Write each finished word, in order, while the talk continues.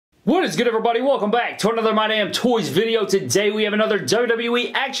What is good, everybody? Welcome back to another My Damn Toys video. Today we have another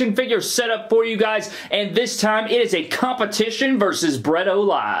WWE action figure setup for you guys, and this time it is a competition versus Bretto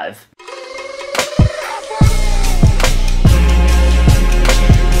Live.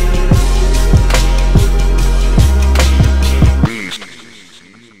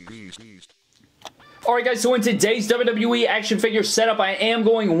 Alright guys, so in today's WWE action figure setup, I am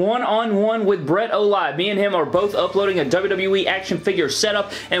going one-on-one with Bretto Live. Me and him are both uploading a WWE action figure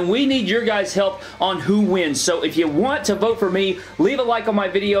setup, and we need your guys' help on who wins. So if you want to vote for me, leave a like on my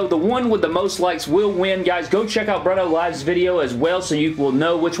video. The one with the most likes will win. Guys, go check out Bretto Live's video as well so you will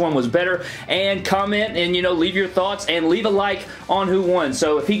know which one was better, and comment and, you know, leave your thoughts and leave a like on who won.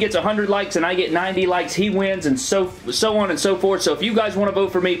 So if he gets 100 likes and I get 90 likes, he wins, and so on and so forth. So if you guys want to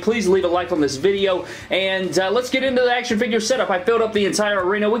vote for me, please leave a like on this video. And let's get into the action figure setup. I filled up the entire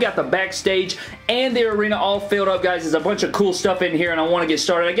arena. We got the backstage and the arena all filled up, guys. There's a bunch of cool stuff in here, and I want to get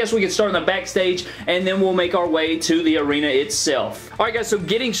started. I guess we can start in the backstage, and then we'll make our way to the arena itself. Alright, guys, so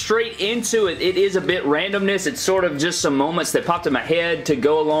getting straight into it, it is a bit randomness. It's sort of just some moments that popped in my head to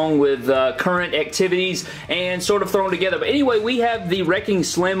go along with current activities and sort of thrown together. But anyway, we have the Wrecking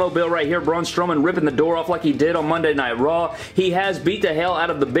Slam-mobile right here. Braun Strowman ripping the door off like he did on Monday Night Raw. He has beat the hell out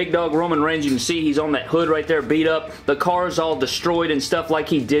of the big dog Roman Reigns. You can see he's on that hood right there, beat up. The car's all destroyed and stuff like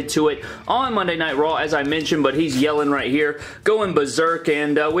he did to it on Monday Night Raw, as I mentioned, but he's yelling right here, going berserk,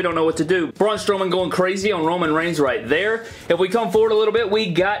 and we don't know what to do. Braun Strowman going crazy on Roman Reigns right there. If we come forward a little bit,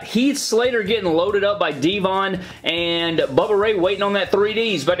 we got Heath Slater getting loaded up by Devon, and Bubba Ray waiting on that 3D.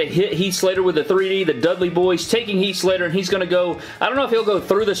 He's about to hit Heath Slater with the 3D. The Dudley Boys taking Heath Slater, and he's going to go, I don't know if he'll go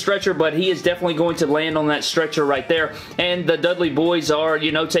through the stretcher, but he is definitely going to land on that stretcher right there, and the Dudley Boys are,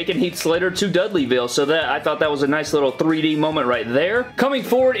 you know, taking Heath Slater to Dudleyville, so that I thought that was a nice little 3D moment right there. Coming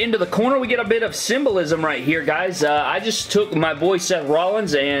forward into the corner, we get a bit of symbolism right here, guys. I just took my boy Seth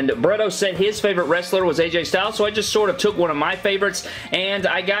Rollins, and Bretto said his favorite wrestler was AJ Styles, so I just sort of took one of my favorites, and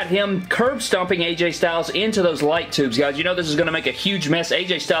I got him curb stomping AJ Styles into those light tubes, guys. You know this is going to make a huge mess.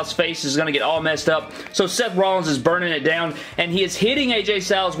 AJ Styles' face is going to get all messed up, so Seth Rollins is burning it down, and he is hitting AJ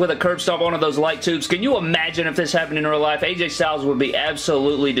Styles with a curb stomp onto those light tubes. Can you imagine if this happened in real life? AJ Styles would be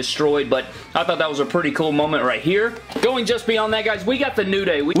absolutely destroyed, but I thought that was a pretty cool moment right here. Going just beyond that, guys, we got the New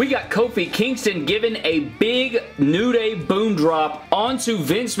Day. We got Kofi Kingston giving a big New Day boom drop onto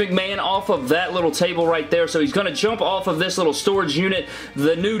Vince McMahon off of that little table right there. So he's going to jump off of this little storage unit.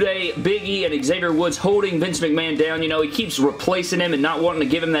 The New Day, Big E, and Xavier Woods holding Vince McMahon down. You know, he keeps replacing him and not wanting to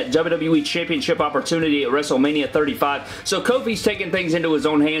give him that WWE Championship opportunity at WrestleMania 35. So Kofi's taking things into his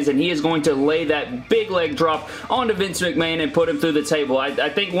own hands, and he is going to lay that big leg drop onto Vince McMahon and put him through the table. I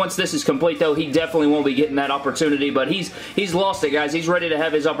think once this is complete, though, he definitely won't be getting that opportunity, but he's lost it, guys. He's ready to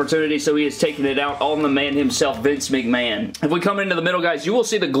have his opportunity, so he is taking it out on the man himself, Vince McMahon. If we come into the middle, guys, you will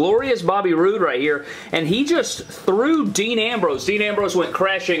see the glorious Bobby Roode right here, and he just threw Dean Ambrose. Dean Ambrose went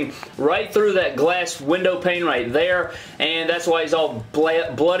crashing right through that glass window pane right there, and that's why he's all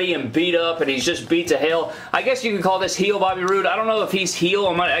bloody and beat up, and he's just beat to hell. I guess you can call this heel Bobby Roode. I don't know if he's heel.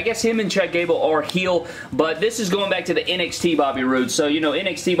 I guess him and Chad Gable are heel, but this is going back to the NXT Bobby Roode. So, you know,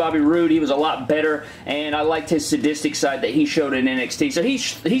 NXT Bobby Roode, he was a lot better, and I liked his sadistic side that he showed in NXT. So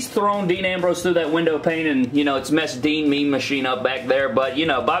he's thrown Dean Ambrose through that window pane, and, you know, it's messed Dean Meme Machine up back there, but, you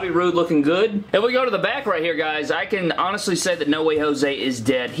know, Bobby Roode looking good. If we go to the back right here, guys, I can honestly say that No Way Jose is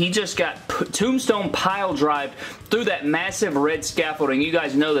dead. He just got tombstone pile drived through that massive red scaffolding. You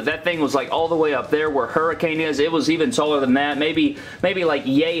guys know that that thing was like all the way up there where Hurricane is. It was even taller than that, maybe like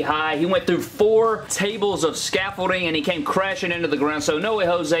yay high. He went through 4 tables of scaffolding, and he came crashing into the ground. So No Way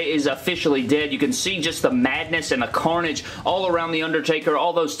Jose is officially dead. You can see just the madness and the carnage all around the Undertaker.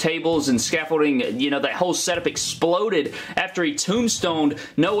 All those tables and scaffolding, you know, that whole setup exploded after he tombstoned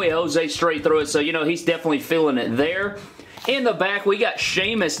No Way Jose straight through it. So, you know, he's definitely feeling it there. In the back, we got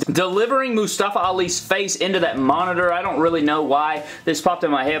Sheamus delivering Mustafa Ali's face into that monitor. I don't really know why this popped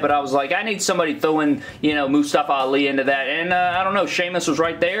in my head, but I was like, I need somebody throwing, you know, Mustafa Ali into that. And I don't know, Sheamus was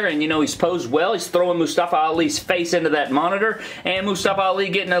right there, and, you know, he's posed well. He's throwing Mustafa Ali's face into that monitor, and Mustafa Ali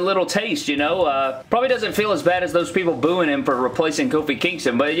getting a little taste, you know. Probably doesn't feel as bad as those people booing him for replacing Kofi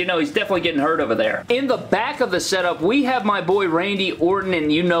Kingston, but, you know, he's definitely getting hurt over there. In the back of the setup, we have my boy Randy Orton,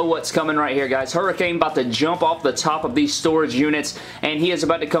 and you know what's coming right here, guys. Hurricane about to jump off the top of these stores storage units, and he is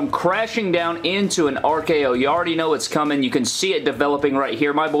about to come crashing down into an RKO. You already know it's coming. You can see it developing right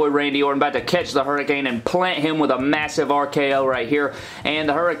here. My boy Randy Orton about to catch the Hurricane and plant him with a massive RKO right here, and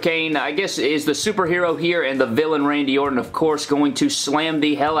the Hurricane, I guess, is the superhero here, and the villain Randy Orton, of course, going to slam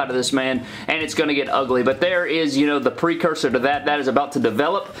the hell out of this man, and it's going to get ugly. But there is, you know, the precursor to that. That is about to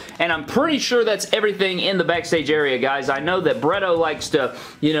develop, and I'm pretty sure that's everything in the backstage area, guys. I know that Bretto likes to,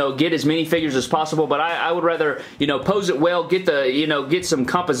 you know, get as many figures as possible, but I would rather, you know, pose it well, get the, you know, get some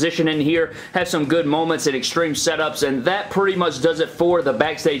composition in here, have some good moments and extreme setups, and that pretty much does it for the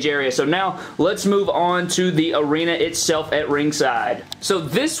backstage area. So now let's move on to the arena itself at ringside. So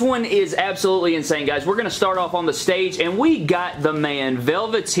this one is absolutely insane, guys. We're going to start off on the stage, and we got the man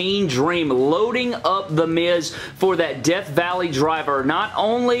Velveteen Dream loading up The Miz for that Death Valley driver, not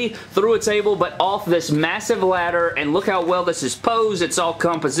only through a table but off this massive ladder, and look how well this is posed. It's all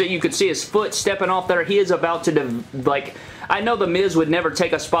composite. You could see his foot stepping off there. He is about to, like, I know The Miz would never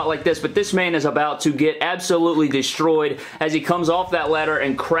take a spot like this, but this man is about to get absolutely destroyed as he comes off that ladder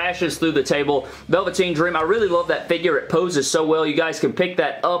and crashes through the table. Velveteen Dream, I really love that figure. It poses so well. You guys can pick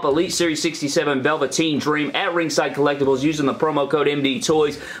that up. Elite Series 67 Velveteen Dream at Ringside Collectibles using the promo code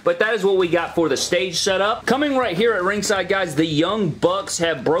MDTOYS. But that is what we got for the stage setup. Coming right here at ringside, guys, the Young Bucks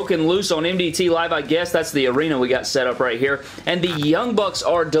have broken loose on MDT Live. I guess that's the arena we got set up right here. And the Young Bucks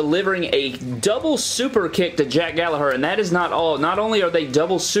are delivering a double super kick to Jack Gallagher, and that is not all. Not only are they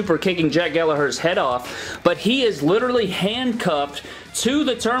double super kicking Jack Gallagher's head off, but he is literally handcuffed to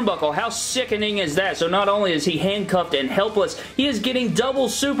the turnbuckle. How sickening is that? So not only is he handcuffed and helpless, he is getting double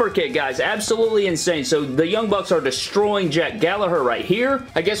super kick, guys. Absolutely insane. So the Young Bucks are destroying Jack Gallagher right here.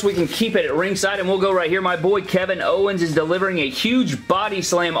 I guess we can keep it at ringside, and we'll go right here. My boy Kevin Owens is delivering a huge body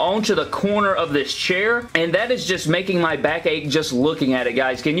slam onto the corner of this chair, and that is just making my back ache just looking at it,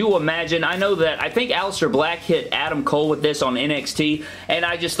 guys. Can you imagine? I know that I think Aleister Black hit Adam Cole with this on NXT, and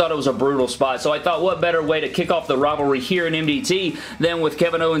I just thought it was a brutal spot. So I thought, what better way to kick off the rivalry here in MDT than with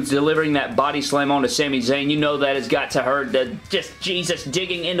Kevin Owens delivering that body slam onto Sami Zayn. You know that has got to hurt. Just Jesus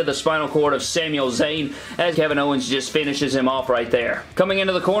digging into the spinal cord of Samuel Zayn as Kevin Owens just finishes him off right there. Coming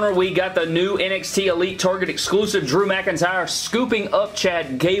into the corner, we got the new NXT Elite Target exclusive Drew McIntyre scooping up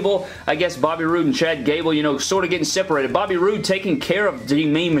Chad Gable. I guess Bobby Roode and Chad Gable, you know, sort of getting separated. Bobby Roode taking care of the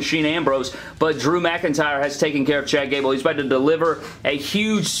Mean Machine Ambrose, but Drew McIntyre has taken care of Chad Gable. He's about to deliver a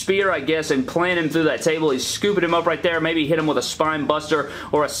huge spear, I guess, and plant him through that table. He's scooping him up right there. Maybe hit him with a spine buster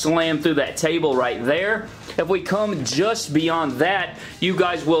or a slam through that table right there. If we come just beyond that, you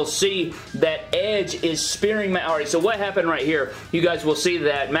guys will see that Edge is spearing Matt Hardy. So what happened right here? You guys will see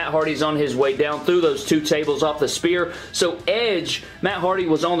that Matt Hardy's on his way down through those two tables off the spear. So Edge, Matt Hardy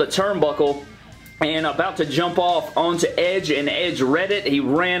was on the turnbuckle and about to jump off onto Edge, and Edge read it. He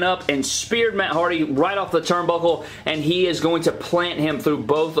ran up and speared Matt Hardy right off the turnbuckle, and he is going to plant him through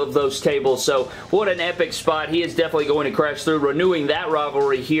both of those tables. So what an epic spot. He is definitely going to crash through, renewing that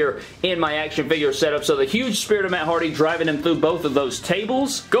rivalry here in my action figure setup. So the huge spear to Matt Hardy, driving him through both of those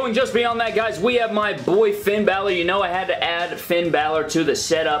tables. Going just beyond that, guys, we have my boy Finn Balor. You know I had to add Finn Balor to the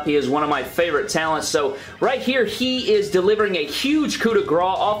setup. He is one of my favorite talents. So right here, he is delivering a huge coup de grace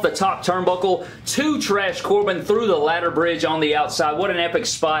off the top turnbuckle to Trash Corbin through the ladder bridge on the outside. What an epic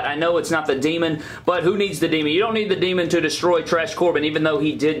spot. I know it's not the Demon, but who needs the Demon? You don't need the Demon to destroy Trash Corbin, even though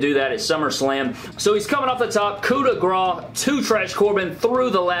he did do that at SummerSlam. So he's coming off the top, coup de grace to Trash Corbin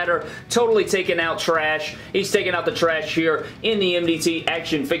through the ladder, totally taking out Trash. He's taking out the Trash here in the MDT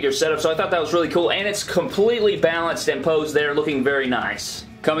action figure setup, so I thought that was really cool, and it's completely balanced and posed there, looking very nice.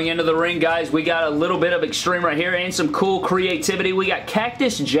 Coming into the ring, guys, we got a little bit of extreme right here and some cool creativity. We got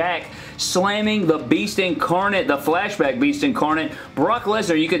Cactus Jack slamming the Beast Incarnate, the flashback Beast Incarnate, Brock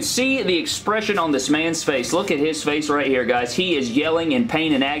Lesnar. You can see the expression on this man's face. Look at his face right here, guys. He is yelling in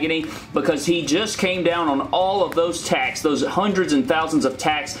pain and agony because he just came down on all of those tacks, those hundreds and thousands of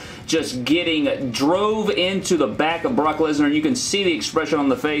tacks just drove into the back of Brock Lesnar, and you can see the expression on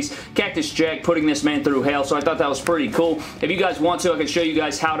the face. Cactus Jack putting this man through hell, so I thought that was pretty cool. If you guys want to, I can show you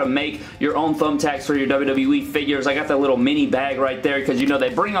guys how to make your own thumbtacks for your WWE figures. I got that little mini bag right there because, you know,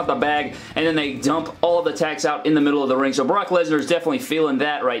 they bring out the bag and then they dump all the tacks out in the middle of the ring, so Brock Lesnar is definitely feeling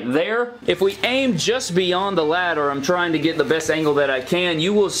that right there. If we aim just beyond the ladder, I'm trying to get the best angle that I can,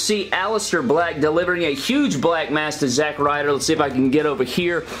 you will see Aleister Black delivering a huge black mass to Zack Ryder. Let's see if I can get over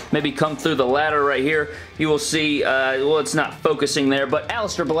here. Maybe maybe come through the ladder right here, you will see, well, it's not focusing there, but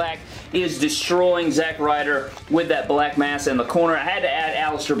Aleister Black is destroying Zack Ryder with that black mass in the corner. I had to add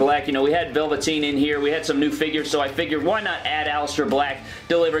Aleister Black. You know, we had Velveteen in here. We had some new figures, so I figured why not add Aleister Black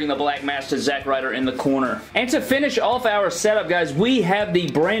delivering the black mass to Zack Ryder in the corner. And to finish off our setup, guys, we have the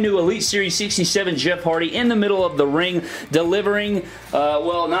brand new Elite Series 67 Jeff Hardy in the middle of the ring delivering,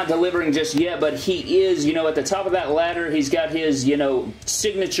 well, not delivering just yet, but he is, you know, at the top of that ladder. He's got his, you know,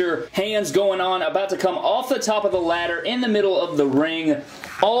 signature hands going on, about to come off the top of the ladder in the middle of the ring,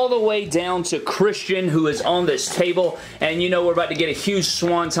 all the way down to Christian, who is on this table, and you know we're about to get a huge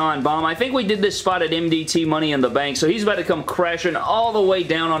swanton bomb. I think we did this spot at MDT Money in the Bank, so he's about to come crashing all the way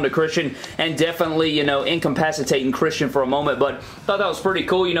down onto Christian and definitely, you know, incapacitating Christian for a moment, but thought that was pretty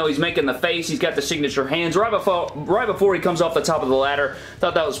cool. You know, he's making the face, he's got the signature hands right before he comes off the top of the ladder.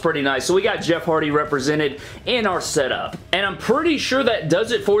 Thought that was pretty nice. So we got Jeff Hardy represented in our setup, and I'm pretty sure that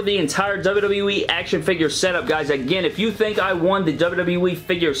does it for the entire WWE action figure setup, guys. Again, if you think I won the WWE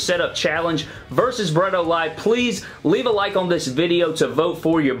figure setup challenge versus Bretto Live, please leave a like on this video to vote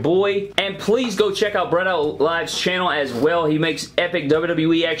for your boy, and please go check out Bretto Live's channel as well. He makes epic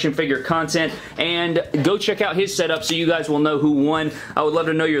WWE action figure content, and go check out his setup so you guys will know who won. I would love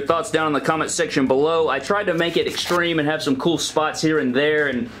to know your thoughts down in the comment section below. I tried to make it extreme and have some cool spots here and there,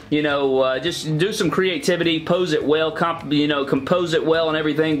 and you know, just do some creativity, pose it well, you know, compose it well and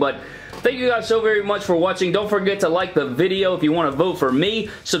everything, but thank you guys so very much for watching. Don't forget to like the video if you want to vote for me.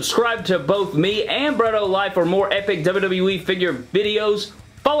 Subscribe to both me and Bretto Live for more epic WWE figure videos.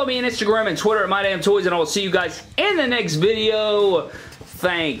 Follow me on Instagram and Twitter at MYDAMNTOYS, and I will see you guys in the next video.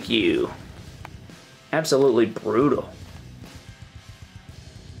 Thank you. Absolutely brutal.